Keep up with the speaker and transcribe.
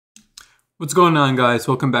What's going on, guys?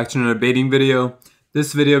 Welcome back to another baiting video.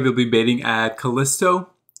 This video we'll be baiting at Callisto,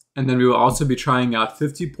 and then we will also be trying out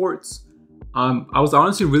 50 ports. I was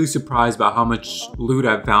honestly really surprised by how much loot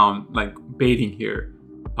I found like baiting here.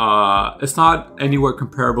 It's not anywhere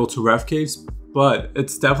comparable to Ref Caves, but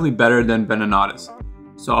it's definitely better than Venenatis.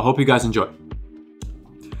 So I hope you guys enjoy.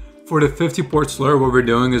 For the 50 port slur, what we're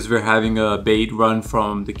doing is we're having a bait run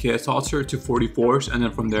from the KS Saucer to 44s, and then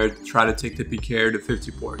from there try to take the PKR to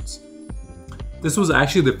 50 ports. This was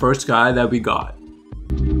actually the first guy that we got.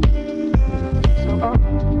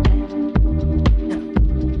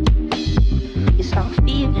 It's all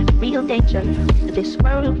fear, real danger. This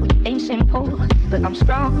world ain't simple, but I'm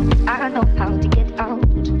strong. I know how to get out.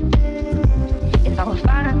 And I'll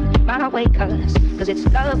find my way, cause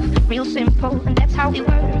it's love, real simple, and that's how it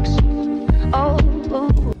works.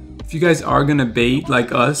 Oh. If you guys are gonna bait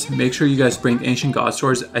like us, make sure you guys bring Ancient God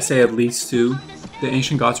Swords. I say at least 2. The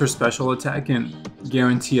Ancient God Sword special attack can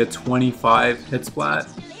guarantee a 25 hit splat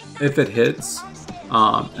if it hits,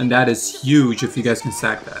 and that is huge if you guys can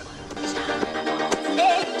stack that.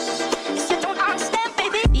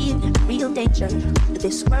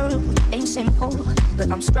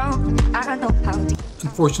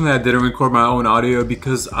 Unfortunately, I didn't record my own audio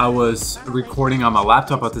because I was recording on my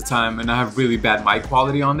laptop at the time and I have really bad mic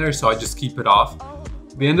quality on there, so I just keep it off.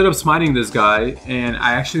 We ended up smiting this guy, and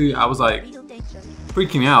I was like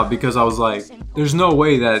freaking out because I was like, there's no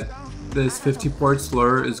way that this 50 port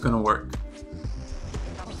slur is gonna work.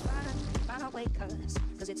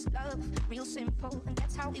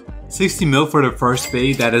 60 mil for the first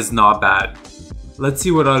bait, that is not bad. Let's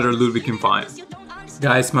see what other loot we can find.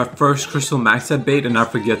 Guys, my first crystal max set bait, and I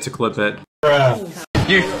forget to clip it.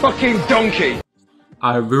 You fucking donkey!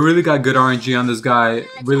 We really got good RNG on this guy.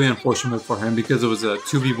 Really unfortunate for him because it was a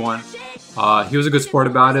 2v1. He was a good sport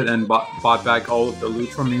about it and bought back all of the loot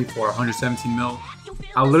from me for 117 mil.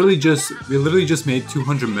 We literally just made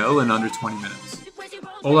 200 mil in under 20 minutes.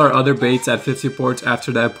 All our other baits at 50 ports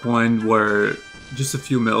after that point were just a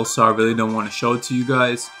few mil, so I really don't want to show it to you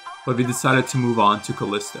guys. But we decided to move on to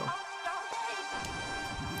Callisto.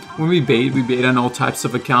 When we bait on all types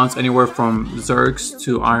of accounts, anywhere from Zergs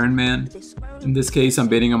to Iron Man. In this case, I'm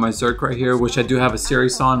baiting on my Zerg right here, which I do have a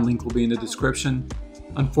series on. Link will be in the description.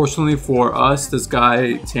 Unfortunately for us, this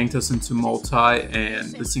guy tanked us into multi,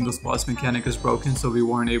 and the single spots mechanic is broken, so we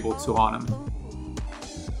weren't able to on him.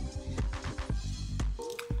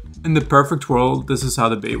 In the perfect world, this is how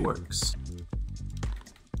the bait works.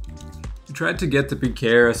 We tried to get the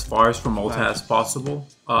PKR as far as from multi as possible.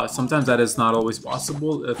 Sometimes that is not always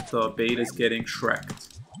possible if the bait is getting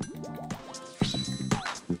shreked.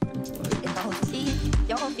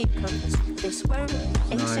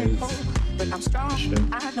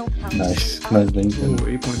 Nice. Nice link. Ooh,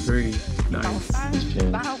 8.3. Nice.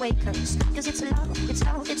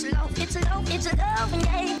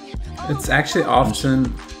 It's actually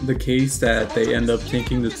often the case that they end up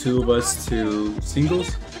taking the 2 of us to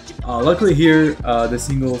singles. Luckily here, the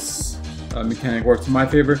singles mechanic worked in my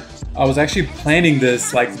favor. I was actually planning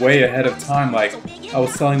this like way ahead of time. Like, I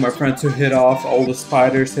was telling my friend to hit off all the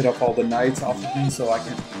spiders, hit off all the knights off of me so I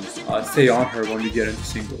can stay on her when we get into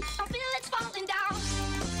singles.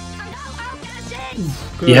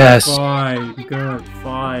 Good Yes. fight, good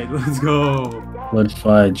fight. Let's go. Good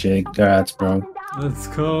fight, Jake. Congrats, bro. Let's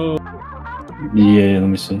go. Yeah, let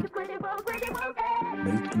me see.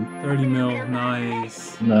 30 mil,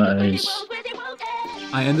 nice. Nice.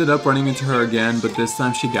 I ended up running into her again, but this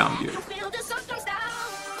time she down geared.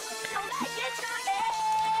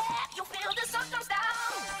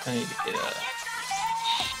 I need to get up.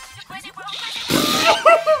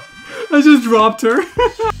 I just dropped her.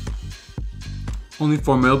 Only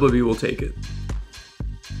 4 mil, but we will take it.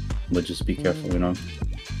 But just be careful, you know.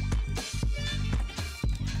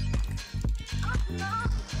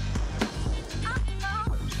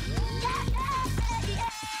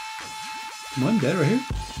 Come on, dead right here.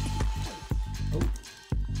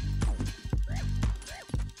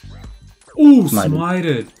 Oh,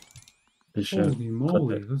 smited. Good shot. Holy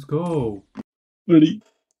moly, let's go. Ready?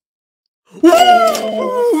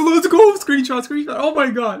 Whoa, let's go. Screenshot, screenshot. Oh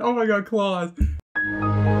my god, claws.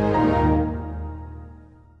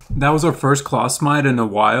 That was our first claw smite in a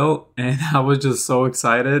while, and I was just so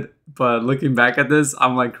excited. But looking back at this,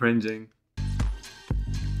 I'm like cringing.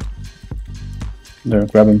 There,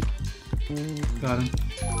 grab him. Got him.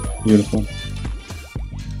 Beautiful.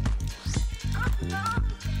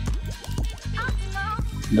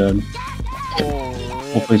 Dead.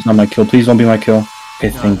 Hopefully it's not my kill. Please don't be my kill.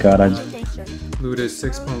 Okay, thank God. Loot is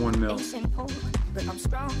 6.1 mil.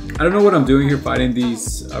 I don't know what I'm doing here fighting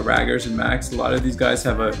these Raggers and Max. A lot of these guys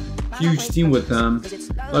have a huge team with them.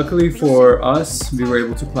 Luckily for us, we were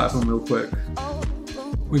able to clap them real quick.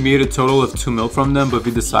 We made a total of 2 mil from them, but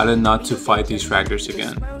we decided not to fight these Raggers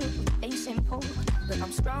again.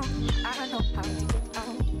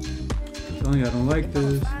 I don't like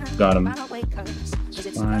this. Got him.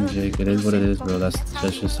 It's fine, Jake. It is what it is, bro. That's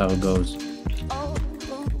just how it goes.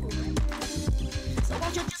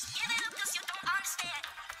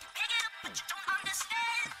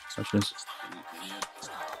 Watch this.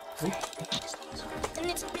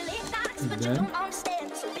 Dead?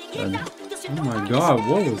 Oh my god,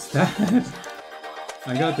 what was that?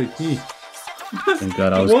 I got the key. Thank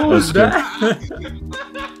god I was What was scared. that?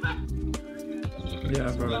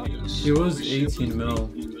 Yeah, bro. It was 18 mil.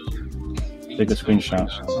 Take a screenshot.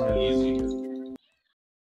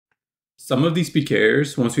 Some of these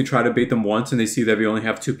PKers, once we try to bait them once and they see that we only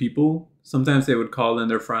have 2 people, sometimes they would call in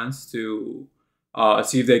their friends to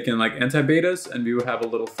see if they can like anti-bait us, and we would have a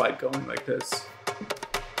little fight going like this.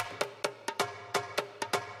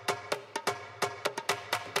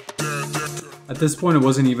 At this point, it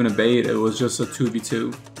wasn't even a bait, it was just a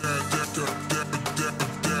 2v2.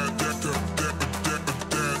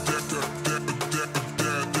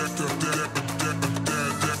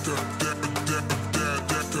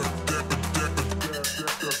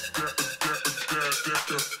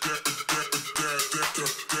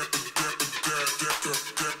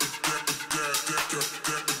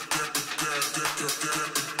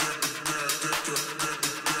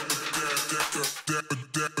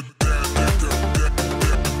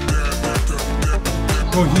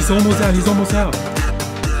 Oh, he's almost out, he's almost out.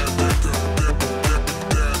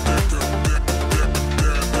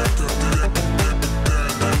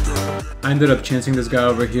 I ended up chancing this guy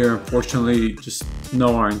over here. Unfortunately, just no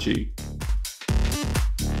RNG.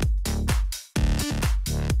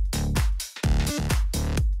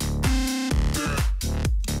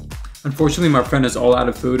 Unfortunately, my friend is all out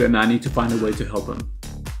of food and I need to find a way to help him.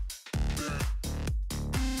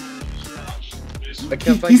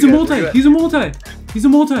 He's a multi! He's a multi! He's a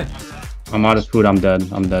multi! I'm out of food. I'm dead.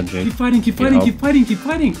 I'm dead, Jake. Keep fighting, keep fighting, keep fighting, keep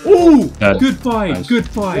fighting! Oh! Dead. Good fight, Nice. good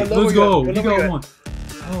fight. Let's go. He got one.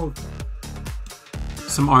 Oh.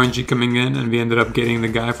 Some RNG coming in and we ended up getting the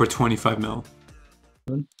guy for 25 mil.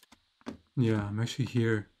 Yeah, I'm actually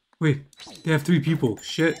here. Wait, they have 3 people.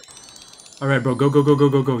 Shit. Alright, bro. Go, go, go, go,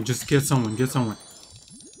 go, go. Just get someone. Get someone.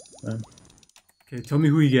 Okay, tell me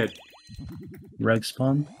who you get. Reg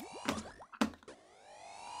spawn.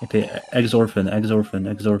 Okay, eggs orphan, eggs orphan,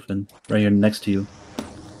 eggs orphan. Right here next to you.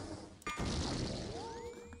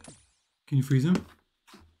 Can you freeze him?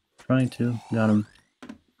 Trying to. Got him.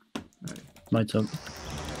 Right. Lights up.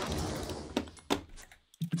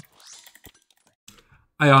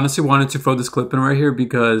 I honestly wanted to throw this clip in right here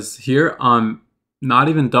because here I'm not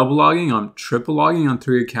even double logging, I'm triple logging on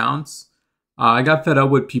 3 accounts. I got fed up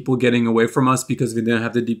with people getting away from us because we didn't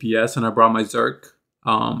have the DPS, and I brought my Zerk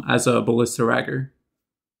as a Ballista Ragger.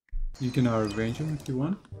 You can range him if you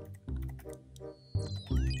want.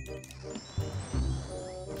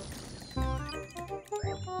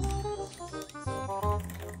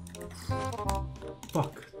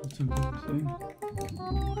 Fuck, that's embarrassing.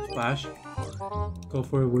 Splash. Go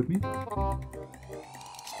for it with me.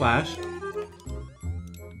 Splash.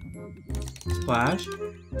 Splash.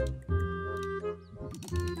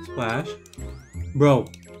 Splash. Bro.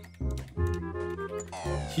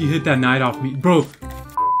 He hit that knight off me. Bro.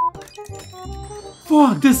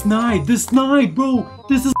 Fuck, this knight, bro.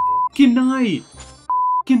 This is f***ing knight.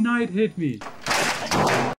 F***ing knight hit me.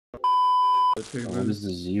 Oh, this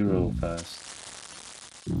is 0 fast.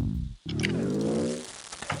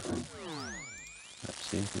 Let's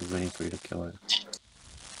see, he's waiting for you to kill it.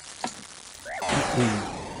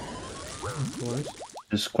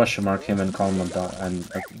 Just question mark him and call him a dot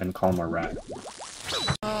and call him a rat.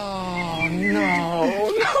 Oh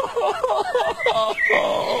no!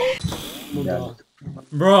 Yeah.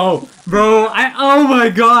 Bro, oh my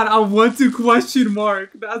god, I want to question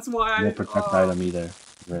mark. That's why I Won't protect the item either.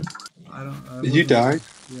 Rip. Did you die?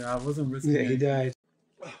 Yeah, I wasn't risking it. he died.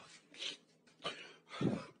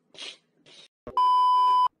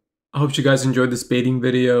 I hope you guys enjoyed this baiting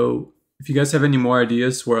video. If you guys have any more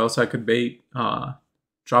ideas where else I could bait,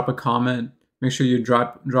 drop a comment. Make sure you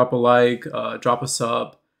drop a like, drop a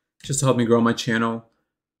sub, just to help me grow my channel.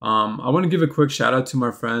 I want to give a quick shout out to my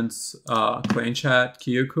friends, Clan Chat,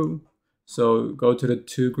 Kyoku. So go to the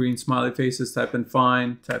 2 green smiley faces, type in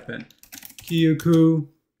find, type in Kyoku,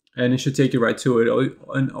 and it should take you right to it.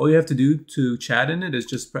 All you have to do to chat in it is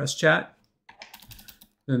just press chat,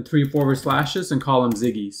 then 3 forward slashes and call them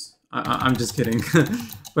Ziggies. I'm just kidding.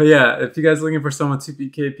 But yeah, if you guys are looking for someone to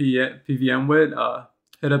PvM with,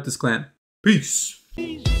 hit up this clan. Peace.